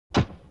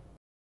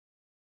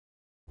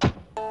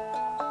The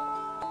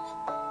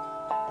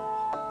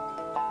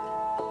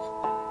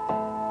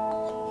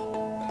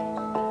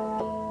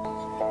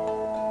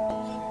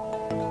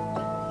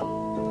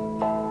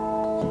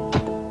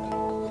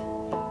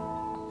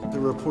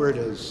report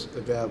is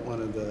about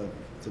one of the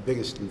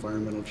biggest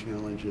environmental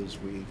challenges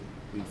we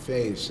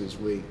face as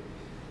we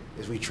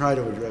try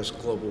to address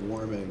global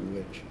warming,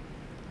 which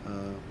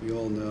we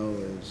all know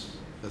is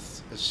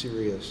a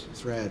serious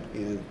threat.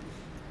 And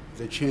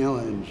the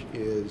challenge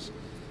is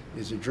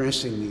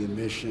addressing the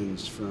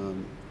emissions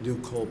from new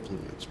coal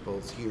plants,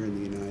 both here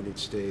in the United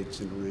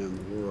States and around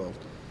the world.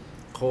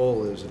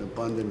 Coal is an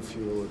abundant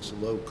fuel, it's a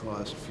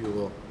low-cost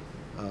fuel.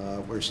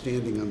 We're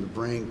standing on the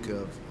brink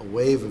of a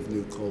wave of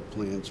new coal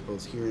plants,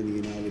 both here in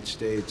the United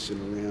States and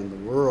around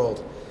the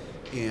world.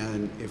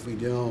 And if we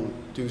don't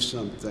do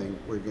something,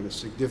 we're going to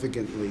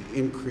significantly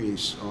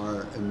increase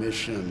our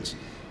emissions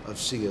of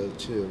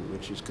CO2,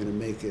 which is going to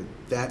make it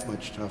that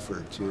much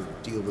tougher to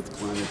deal with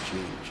climate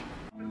change.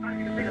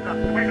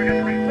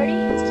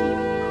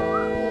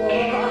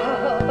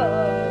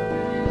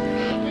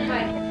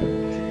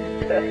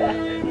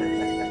 Ready?